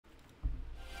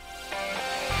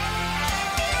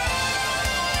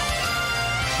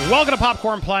Welcome to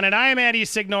Popcorn Planet. I am Andy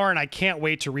Signor, and I can't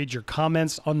wait to read your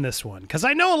comments on this one, because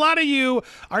I know a lot of you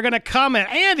are going to comment,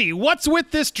 Andy, what's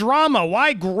with this drama?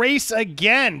 Why Grace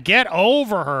again? Get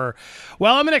over her.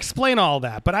 Well, I'm going to explain all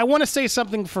that, but I want to say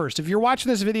something first. If you're watching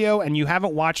this video and you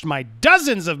haven't watched my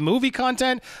dozens of movie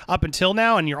content up until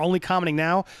now, and you're only commenting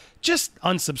now, just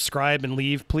unsubscribe and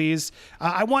leave, please.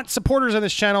 I want supporters on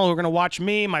this channel who are going to watch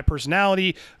me, my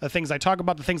personality, the things I talk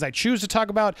about, the things I choose to talk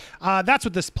about. That's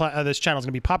what this channel is going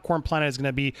to be. Popcorn Planet is going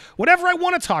to be whatever I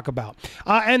want to talk about.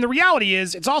 And the reality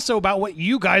is, it's also about what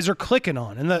you guys are clicking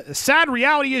on. And the sad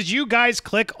reality is you guys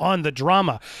click on the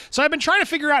drama. So I've been trying to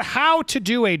figure out how to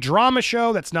do a drama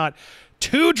show that's not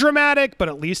too dramatic, but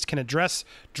at least can address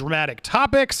dramatic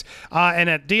topics. And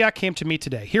an idea came to me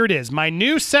today. Here it is, my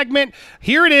new segment.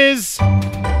 Here it is.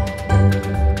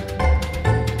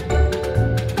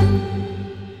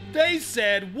 They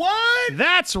said what?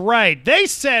 That's right. They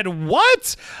said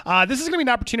what? This is going to be an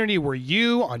opportunity where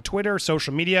you, on Twitter,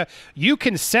 social media, you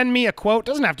can send me a quote.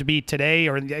 It doesn't have to be today,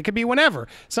 or it could be whenever.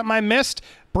 Something I missed.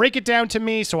 Break it down to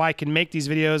me so I can make these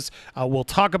videos. We'll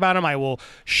talk about them. I will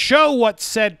show what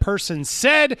said person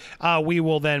said. We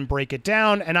will then break it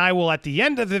down, and I will, at the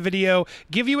end of the video,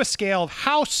 give you a scale of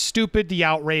how stupid the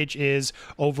outrage is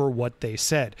over what they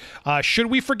said. Should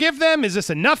we forgive them? Is this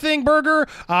a nothing burger,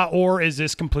 or is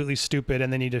this completely stupid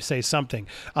and they need to say something?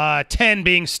 10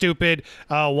 being stupid,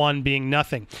 1 being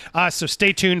nothing. So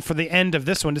stay tuned for the end of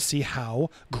this one to see how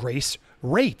Grace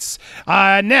rates.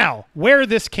 Now, where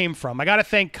this came from, I got to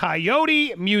thank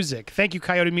Koyote Music. Thank you,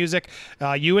 Koyote Music.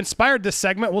 You inspired this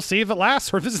segment. We'll see if it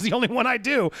lasts or if this is the only one I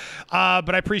do.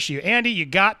 But I appreciate you. Andy, you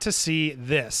got to see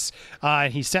this.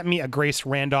 He sent me a Grace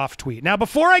Randolph tweet. Now,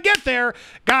 before I get there,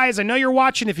 guys, I know you're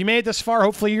watching. If you made it this far,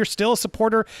 hopefully you're still a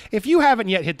supporter. If you haven't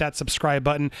yet hit that subscribe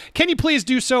button, can you please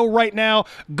do so right now?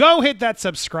 Go hit that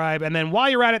subscribe, and then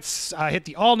while you're at it, hit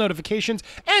the all notifications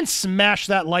and smash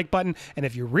that like button. And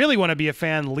if you really want to be a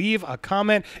fan, leave a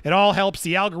comment. It all helps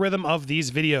the algorithm of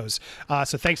these videos.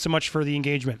 So thanks so much for the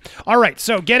engagement. All right,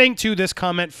 so getting to this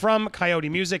comment from Koyote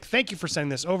Music. Thank you for sending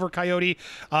this over, Koyote.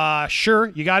 Sure,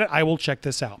 you got it. I will check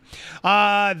this out.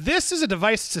 This is a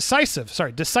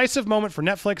decisive moment for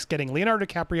Netflix, getting Leonardo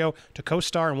DiCaprio to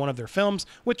co-star in one of their films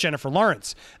with Jennifer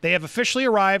Lawrence. They have officially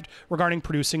arrived regarding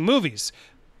producing movies.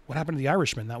 What happened to The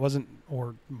Irishman? That wasn't,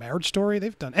 or Marriage Story?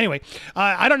 They've done. Anyway,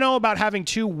 I don't know about having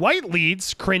 2 white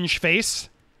leads, cringe face,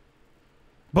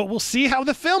 but we'll see how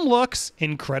the film looks.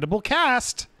 Incredible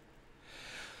cast.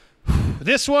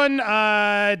 This one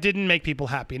didn't make people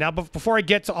happy. Now, before I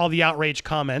get to all the outrage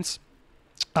comments,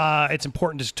 it's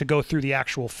important just to go through the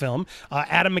actual film.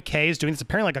 Adam McKay is doing this,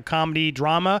 apparently like a comedy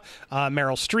drama.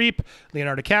 Meryl Streep,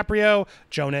 Leonardo DiCaprio,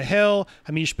 Jonah Hill,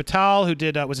 Hamish Patel, who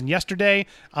was in Yesterday,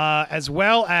 as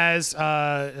well as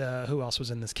who else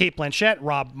was in this? Cate Blanchett,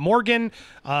 Rob Morgan,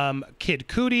 Kid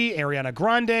Cudi, Ariana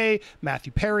Grande,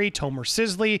 Matthew Perry, Tomer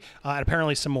Sisley, and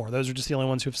apparently some more. Those are just the only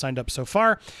ones who've signed up so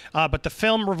far. But the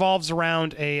film revolves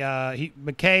around Adam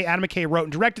McKay wrote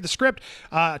and directed the script.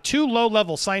 2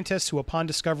 low-level scientists who,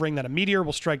 upon discovering that a meteor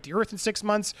will strike the Earth in 6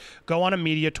 months, go on a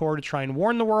media tour to try and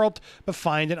warn the world, but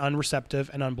find an unreceptive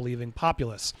and unbelieving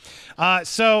populace.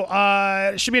 So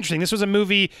it should be interesting. This was a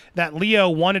movie that Leo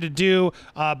wanted to do,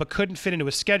 but couldn't fit into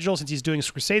his schedule since he's doing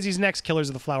Scorsese's next, Killers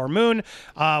of the Flower Moon,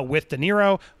 with De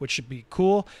Niro, which should be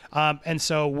cool. And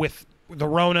so with the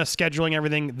Rona scheduling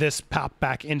everything, this popped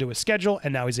back into his schedule,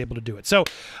 and now he's able to do it. So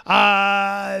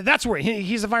that's where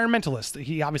he's a environmentalist.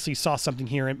 He obviously saw something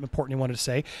here important he wanted to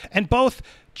say. And both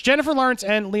Jennifer Lawrence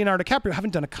and Leonardo DiCaprio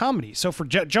haven't done a comedy. So for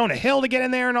Jonah Hill to get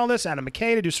in there and all this, Adam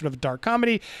McKay to do sort of a dark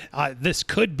comedy, this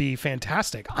could be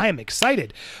fantastic. I am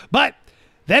excited. But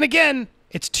then again,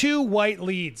 it's 2 white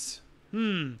leads.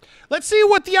 Let's see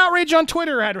what the outrage on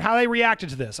Twitter had, how they reacted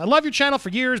to this. I love your channel for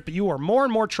years, but you are more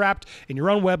and more trapped in your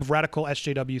own web of radical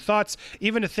SJW thoughts.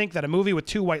 Even to think that a movie with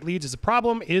 2 white leads is a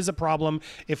problem.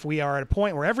 If we are at a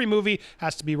point where every movie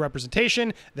has to be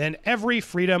representation, then every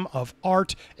freedom of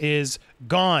art is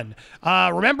gone.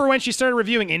 Remember when she started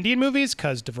reviewing Indian movies,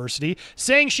 because diversity,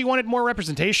 saying she wanted more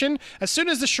representation? As soon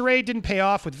as the charade didn't pay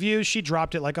off with views, she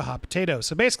dropped it like a hot potato.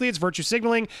 So basically, it's virtue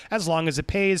signaling as long as it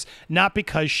pays, not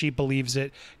because she believes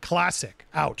it. Classic.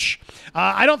 Ouch.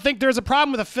 I don't think there's a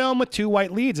problem with a film with 2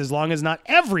 white leads, as long as not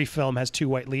every film has 2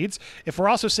 white leads. If we're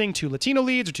also seeing 2 Latino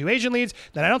leads or 2 Asian leads,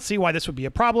 then I don't see why this would be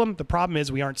a problem. The problem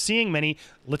is we aren't seeing many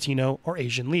Latino or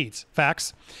Asian leads.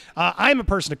 Facts. I'm a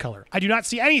person of color. I do not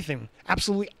see anything,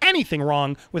 absolutely anything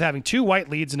wrong with having 2 white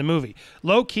leads in a movie.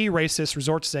 Low-key racist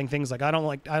resort to saying things like, I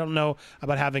don't know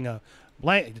about having a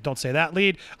don't say that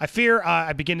lead. I fear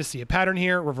I begin to see a pattern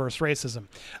here. Reverse racism.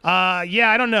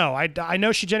 Yeah, I don't know. I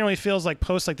know she genuinely feels like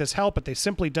posts like this help, but they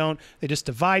simply don't. They just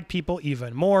divide people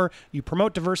even more. You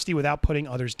promote diversity without putting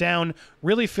others down.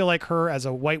 Really feel like her as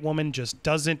a white woman just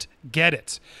doesn't get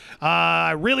it.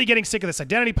 Really getting sick of this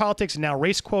identity politics and now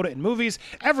race quota in movies.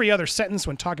 Every other sentence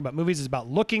when talking about movies is about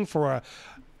looking for a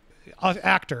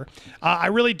actor. I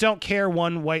really don't care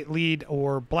one white lead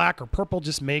or black or purple.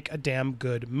 Just make a damn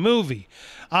good movie.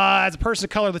 As a person of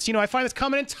color, Latino, I find this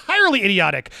comment entirely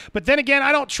idiotic. But then again,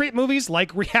 I don't treat movies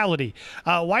like reality.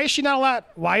 Why is she not allowed?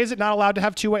 Why is it not allowed to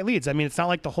have two white leads? I mean, it's not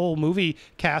like the whole movie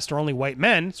cast are only white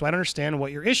men. So I don't understand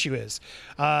what your issue is.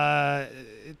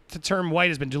 The term white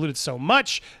has been diluted so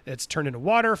much, it's turned into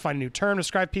water. Find a new term to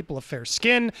describe people of fair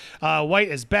skin. White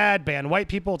is bad, ban white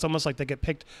people. It's almost like they get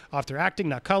picked off their acting,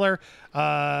 not color.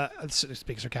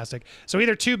 Speaking sarcastic. So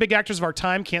either two big actors of our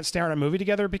time can't star in a movie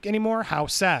together anymore. How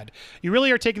sad. You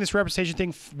really are taking this representation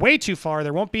thing way too far.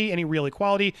 There won't be any real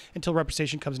equality until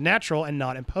representation comes natural and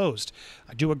not imposed.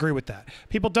 I do agree with that.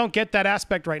 People don't get that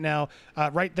aspect right now.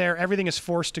 Right there, everything is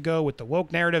forced to go with the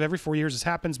woke narrative. Every 4 years this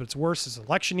happens, but it's worse. It's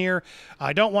election year.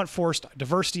 I don't want forced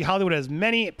diversity. Hollywood has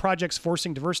many projects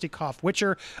forcing diversity. Cough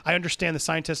Witcher. I understand the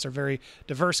scientists are a very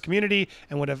diverse community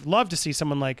and would have loved to see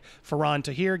someone like Farhan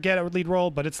Tahir get a lead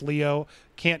role, but it's Leo.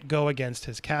 Can't go against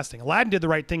his casting. Aladdin did the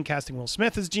right thing casting Will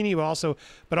Smith as Genie, but also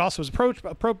was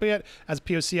appropriate as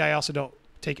POC. I also don't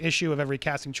take issue of every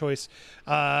casting choice.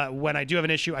 When I do have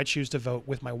an issue, I choose to vote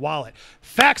with my wallet.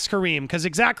 Facts, Kareem, because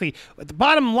exactly. The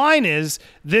bottom line is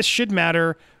this should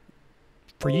matter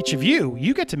for each of you.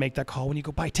 You get to make that call when you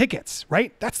go buy tickets,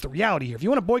 right? That's the reality here. If you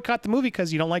want to boycott the movie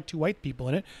because you don't like two white people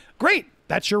in it, great.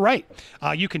 That's your right.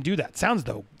 You can do that. Sounds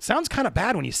kind of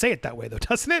bad when you say it that way, though,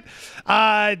 doesn't it?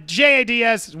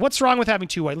 JADS, what's wrong with having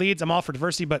two white leads? I'm all for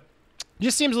diversity, but it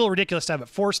just seems a little ridiculous to have it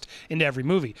forced into every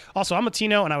movie. Also, I'm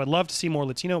Latino, and I would love to see more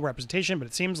Latino representation, but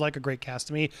it seems like a great cast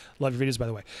to me. Love your videos, by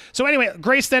the way. So anyway,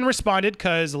 Grace then responded,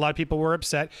 because a lot of people were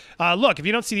upset. Look, if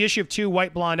you don't see the issue of two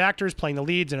white blonde actors playing the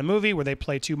leads in a movie where they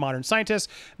play two modern scientists,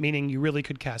 meaning you really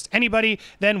could cast anybody,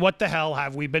 then what the hell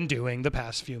have we been doing the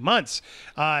past few months?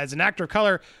 As an actor of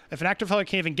color, if an actor of color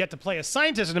can't even get to play a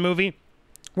scientist in a movie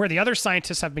where the other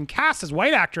scientists have been cast as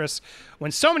white actress,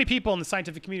 when so many people in the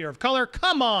scientific community are of color,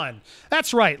 come on.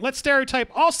 That's right. Let's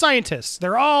stereotype all scientists.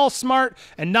 They're all smart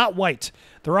and not white.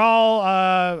 They're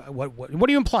all, what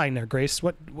are you implying there, Grace?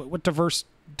 What diverse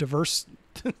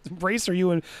race are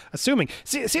you assuming?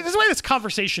 See, this is why this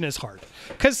conversation is hard.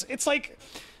 Because it's like,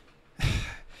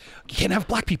 you can't have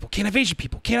black people, can't have Asian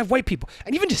people, can't have white people.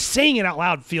 And even just saying it out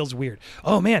loud feels weird.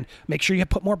 Oh man, make sure you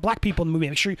put more black people in the movie.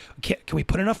 Make sure can we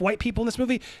put enough white people in this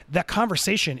movie? That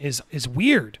conversation is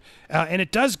weird. And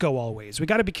it does go all ways. We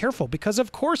got to be careful because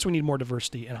of course we need more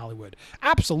diversity in Hollywood.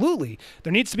 Absolutely.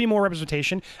 There needs to be more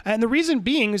representation. And the reason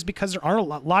being is because there aren't a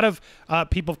lot of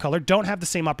people of color don't have the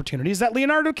same opportunities that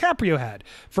Leonardo DiCaprio had.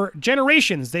 For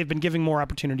generations, they've been giving more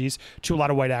opportunities to a lot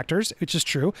of white actors, which is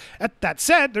true. That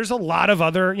said, there's a lot of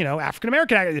other,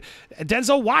 African-American actors.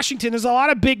 Denzel Washington, there's a lot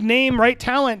of big name, right,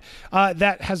 talent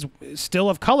that has still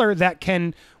of color that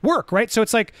can work, right? So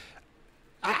it's like,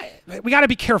 we got to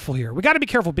be careful here. We got to be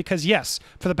careful because, yes,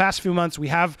 for the past few months, we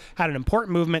have had an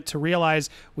important movement to realize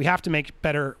we have to make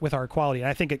better with our equality. And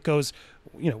I think it goes,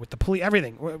 with the police,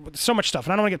 everything, so much stuff.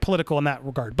 And I don't want to get political in that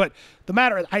regard. But the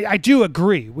matter, I do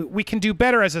agree. We can do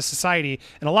better as a society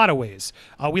in a lot of ways.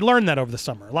 We learned that over the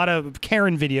summer. A lot of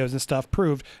Karen videos and stuff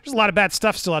proved there's a lot of bad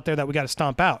stuff still out there that we got to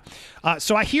stomp out.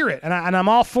 So I hear it, and I'm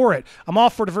all for it. I'm all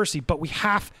for diversity, but we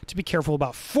have to be careful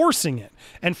about forcing it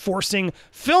and forcing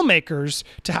filmmakers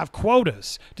to have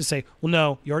quotas to say, well,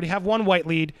 no, you already have one white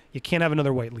lead. You can't have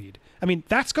another white lead. I mean,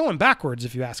 that's going backwards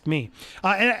if you ask me.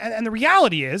 And the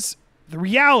reality is,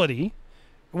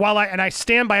 while I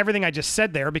stand by everything I just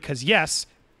said there, because yes,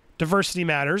 diversity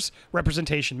matters,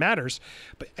 representation matters.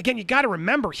 But again, you got to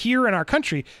remember here in our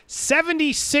country,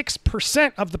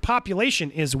 76% of the population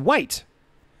is white.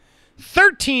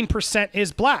 13%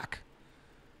 is black.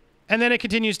 And then it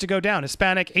continues to go down.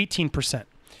 Hispanic, 18%.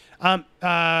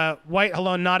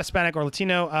 White, not Hispanic or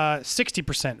Latino,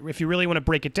 60%. If you really want to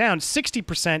break it down,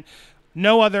 60%,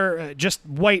 no other, just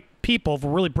white people. If we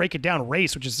really break it down,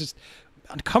 race, which is just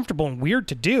uncomfortable and weird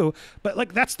to do,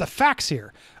 but that's the facts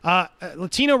here.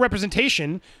 Latino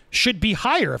representation should be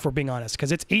higher if we're being honest,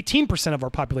 because it's 18% of our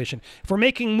population. If we're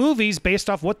making movies based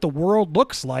off what the world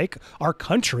looks like, our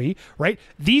country, right?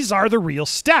 These are the real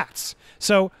stats.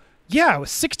 So yeah, with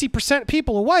 60%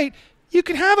 people are white, you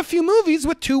can have a few movies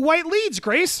with two white leads,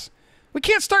 Grace. We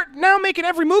can't start now making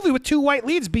every movie with two white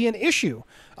leads be an issue.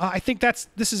 I think this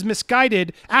is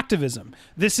misguided activism.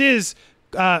 This is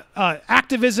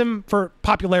activism for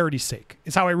popularity's sake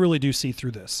is how I really do see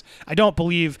through this. I don't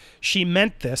believe she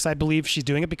meant this. I believe she's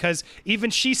doing it because even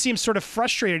she seems sort of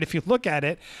frustrated if you look at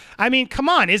it. I mean, come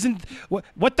on,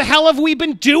 what the hell have we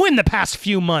been doing the past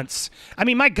few months? I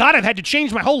mean, my God, I've had to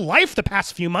change my whole life the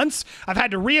past few months. I've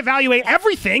had to reevaluate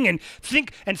everything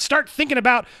and start thinking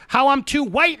about how I'm too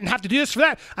white and have to do this for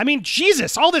that. I mean,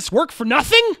 Jesus, all this work for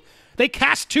nothing? They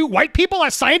cast 2 white people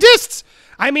as scientists?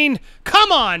 I mean,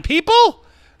 come on, people.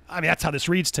 I mean, that's how this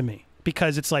reads to me,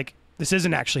 because it's like, this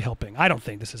isn't actually helping. I don't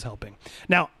think this is helping.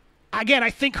 Now, again,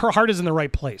 I think her heart is in the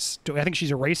right place. Do I think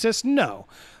she's a racist? No.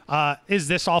 Is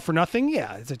this all for nothing?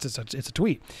 Yeah, it's a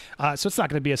tweet. So it's not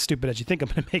going to be as stupid as you think I'm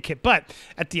going to make it. But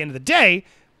at the end of the day,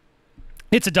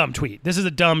 it's a dumb tweet. This is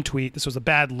a dumb tweet. This was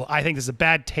I think this is a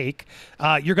bad take.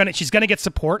 She's gonna get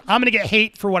support. I'm gonna get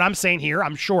hate for what I'm saying here.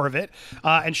 I'm sure of it.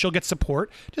 And she'll get support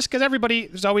just because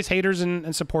there's always haters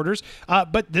and supporters.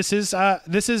 But this is,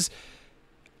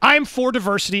 I'm for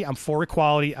diversity. I'm for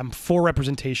equality. I'm for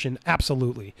representation.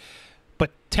 Absolutely.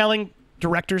 But telling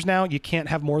directors now you can't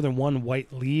have more than 1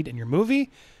 white lead in your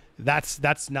movie, that's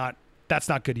not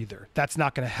good either. That's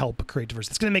not going to help create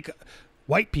diversity. It's going to make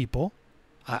white people.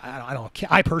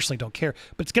 I personally don't care,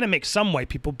 but it's going to make some white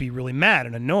people be really mad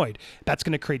and annoyed. That's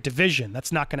going to create division.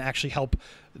 That's not going to actually help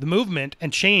the movement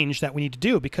and change that we need to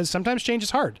do, because sometimes change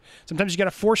is hard. Sometimes you got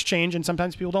to force change, and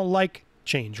sometimes people don't like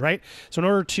change, right? So in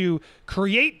order to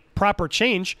create proper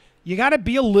change, you got to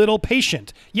be a little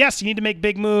patient. Yes, you need to make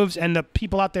big moves, and the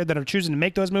people out there that are choosing to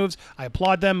make those moves, I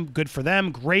applaud them. Good for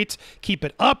them. Great. Keep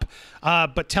it up.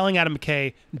 But telling Adam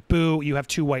McKay, boo, you have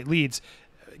 2 white leads.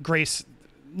 Grace,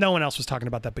 no one else was talking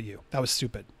about that but you. That was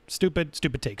stupid.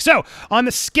 Stupid take. So, on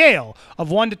the scale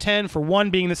of 1 to 10, for 1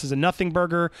 being this is a nothing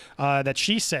burger, that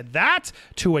she said that,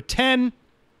 to a 10,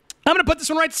 I'm going to put this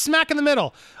one right smack in the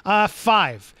middle.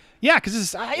 5. Yeah, because this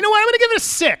is, you know what? I'm going to give it a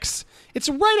 6. It's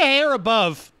right a hair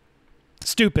above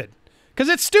stupid. Because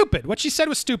it's stupid. What she said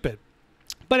was stupid.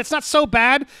 But it's not so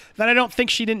bad that I don't think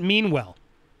she didn't mean well.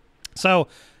 So,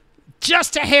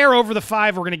 just a hair over the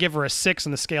 5. We're going to give her a 6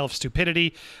 on the scale of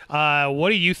stupidity. What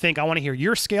do you think? I want to hear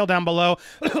your scale down below.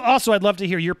 Also, I'd love to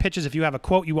hear your pitches. If you have a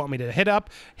quote you want me to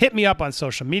hit me up on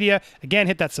social media. Again,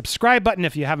 hit that subscribe button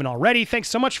if you haven't already. Thanks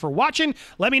so much for watching.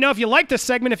 Let me know if you like this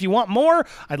segment. If you want more,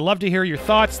 I'd love to hear your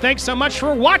thoughts. Thanks so much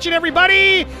for watching,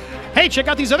 everybody. Hey, check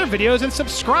out these other videos and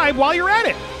subscribe while you're at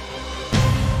it.